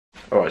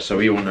Alright, so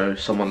we all know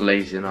someone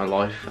lazy in our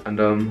life,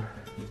 and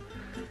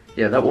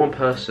yeah, that one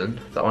person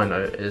that I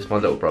know is my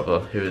little brother,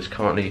 who is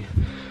currently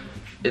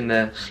in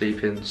there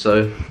sleeping.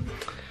 So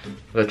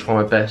I'm going to try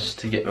my best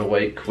to get him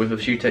awake with a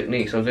few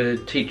techniques I'm going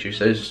to teach you.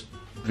 So this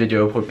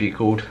video will probably be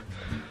called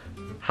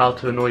How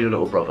to Annoy Your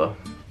Little Brother.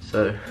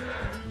 So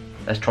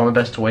let's try my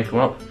best to wake him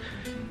up.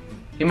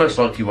 He most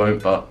likely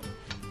won't, but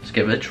let's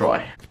give it a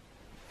try.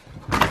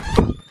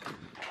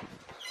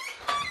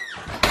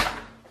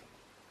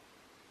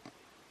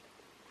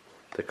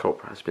 The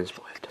culprit has been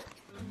spotted.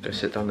 Go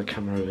sit down the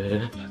camera over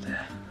here.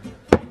 There.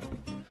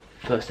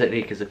 First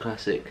technique is a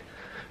classic,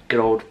 good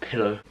old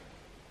pillow.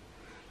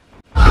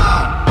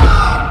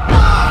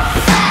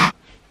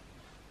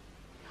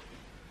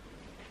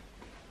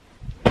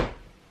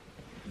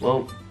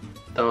 Well,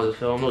 that was a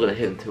film. I'm not going to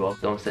hit him too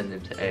hard. I'm sending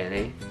him to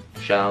A&E.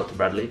 Shout out to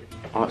Bradley.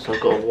 Alright, so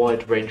I've got a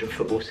wide range of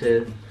footballs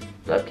here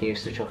that I can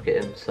use to chuck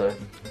it in. So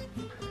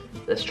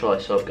let's try.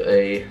 So I've got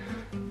a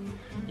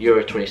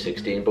Euro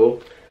 2016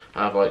 ball.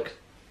 I have like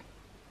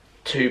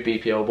 2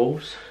 BPL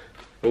balls,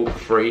 all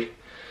 3.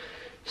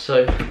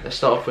 So let's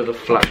start off with a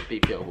flat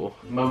BPL ball.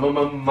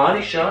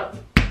 Money shot.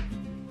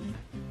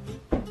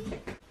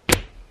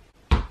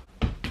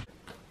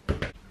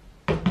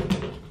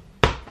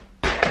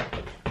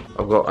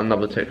 I've got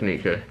another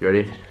technique here. You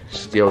ready?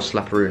 It's the old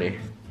slapperoonie.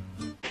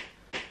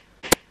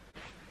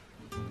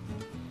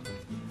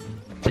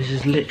 This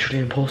is literally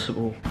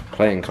impossible.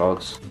 Playing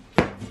cards.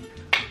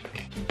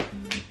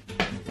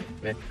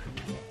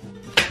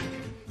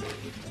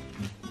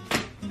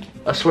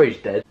 I swear he's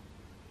dead.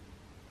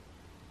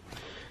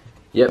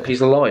 Yep,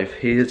 he's alive.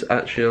 He is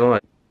actually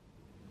alive.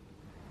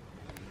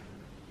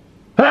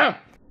 Ah!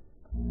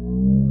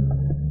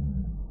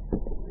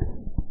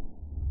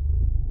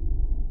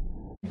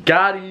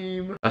 Got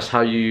him! That's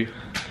how you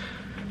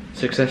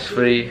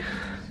successfully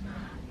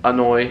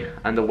annoy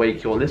and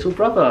awake your little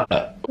brother.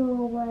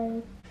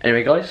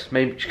 Anyway guys,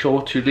 make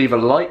sure to leave a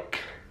like,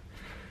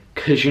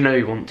 because you know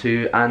you want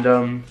to,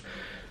 and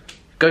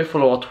go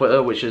follow our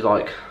Twitter, which is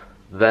like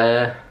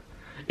there,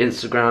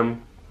 Instagram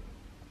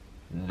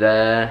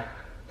there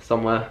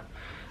somewhere,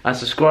 and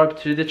subscribe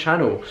to the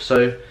channel.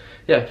 So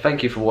yeah,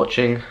 thank you for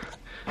watching.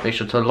 Make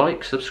sure to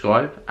like,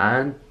 subscribe,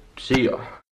 and see ya.